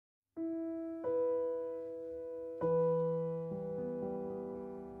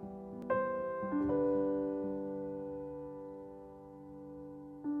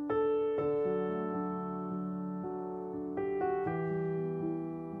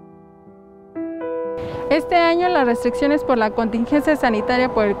Este año las restricciones por la contingencia sanitaria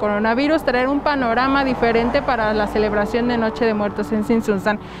por el coronavirus traerán un panorama diferente para la celebración de Noche de Muertos en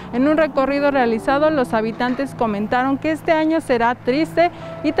Tzintzuntzan. En un recorrido realizado, los habitantes comentaron que este año será triste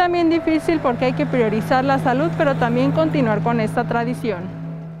y también difícil porque hay que priorizar la salud, pero también continuar con esta tradición.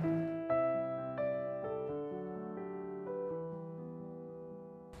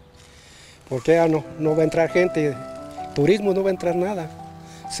 Porque ya no va a entrar gente, turismo no va a entrar nada,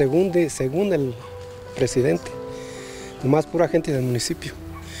 según el presidente, nomás pura gente del municipio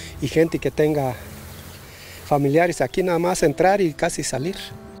y gente que tenga familiares aquí, nada más entrar y casi salir.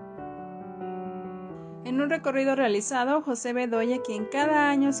 En un recorrido realizado, José Bedoya, quien cada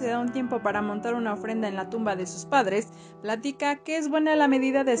año se da un tiempo para montar una ofrenda en la tumba de sus padres, platica que es buena la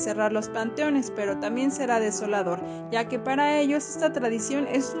medida de cerrar los panteones, pero también será desolador, ya que para ellos esta tradición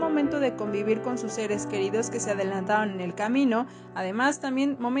es un momento de convivir con sus seres queridos que se adelantaron en el camino, además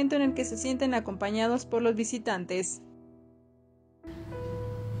también momento en el que se sienten acompañados por los visitantes.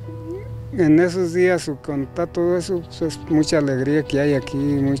 En esos días, contar todo eso, pues es mucha alegría que hay aquí,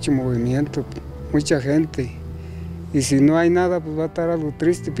 mucho movimiento, mucha gente. Y si no hay nada, pues va a estar algo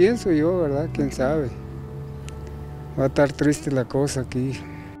triste, pienso yo, ¿verdad? ¿Quién sabe? Va a estar triste la cosa aquí.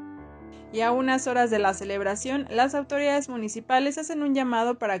 Y a unas horas de la celebración, las autoridades municipales hacen un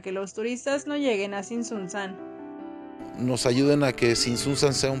llamado para que los turistas no lleguen a Tzintzuntzan. Nos ayuden a que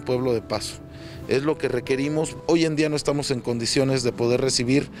Tzintzuntzan sea un pueblo de paso. Es lo que requerimos. Hoy en día no estamos en condiciones de poder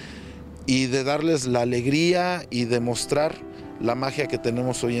recibir y de darles la alegría y demostrar la magia que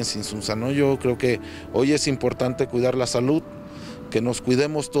tenemos hoy en Tzintzuntzan, ¿no? Yo creo que hoy es importante cuidar la salud, que nos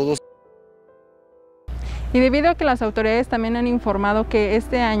cuidemos todos. Y debido a que las autoridades también han informado que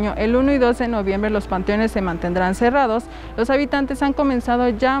este año, el 1 y 2 de noviembre, los panteones se mantendrán cerrados, los habitantes han comenzado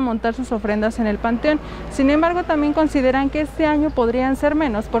ya a montar sus ofrendas en el panteón. Sin embargo, también consideran que este año podrían ser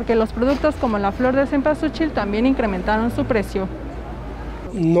menos, porque los productos como la flor de cempasúchil también incrementaron su precio.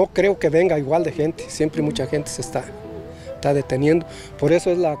 No creo que venga igual de gente, siempre mucha gente se está deteniendo, por eso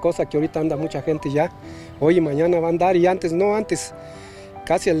es la cosa que ahorita anda mucha gente ya, hoy y mañana va a andar y antes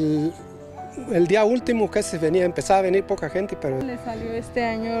casi el día último que se empezaba a venir poca gente, pero... ¿Le salió este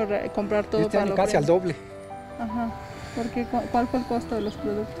año comprar todo este para año casi al doble. Ajá, porque ¿cuál fue el costo de los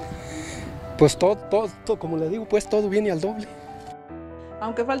productos? Pues todo, como le digo, pues todo viene al doble.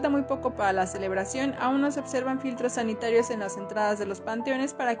 Aunque falta muy poco para la celebración, aún no se observan filtros sanitarios en las entradas de los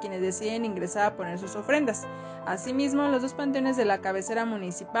panteones para quienes deciden ingresar a poner sus ofrendas. Asimismo, los dos panteones de la cabecera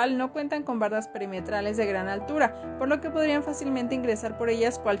municipal no cuentan con bardas perimetrales de gran altura, por lo que podrían fácilmente ingresar por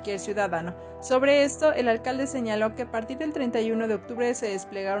ellas cualquier ciudadano. Sobre esto, el alcalde señaló que a partir del 31 de octubre se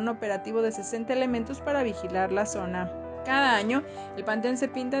desplegará un operativo de 60 elementos para vigilar la zona. Cada año, el panteón se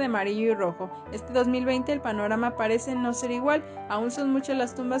pinta de amarillo y rojo. Este 2020 el panorama parece no ser igual, aún son muchas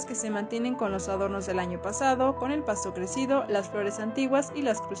las tumbas que se mantienen con los adornos del año pasado, con el pasto crecido, las flores antiguas y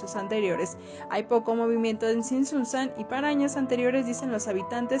las cruces anteriores. Hay poco movimiento en Tzintzuntzan y para años anteriores, dicen los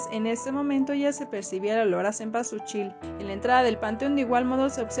habitantes, en este momento ya se percibía el olor a cempasúchil. En la entrada del panteón de igual modo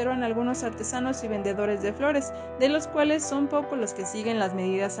se observan algunos artesanos y vendedores de flores, de los cuales son pocos los que siguen las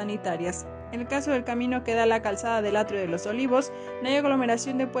medidas sanitarias. En el caso del camino que da a la calzada del Atrio de los Olivos, no hay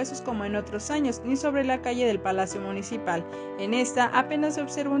aglomeración de puestos como en otros años, ni sobre la calle del Palacio Municipal. En esta apenas se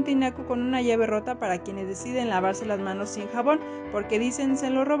observa un tinaco con una llave rota para quienes deciden lavarse las manos sin jabón, porque dicen se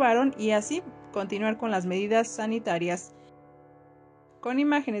lo robaron y así continuar con las medidas sanitarias. Con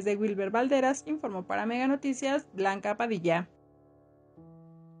imágenes de Wilber Valderas, informó para Mega Noticias, Blanca Padilla.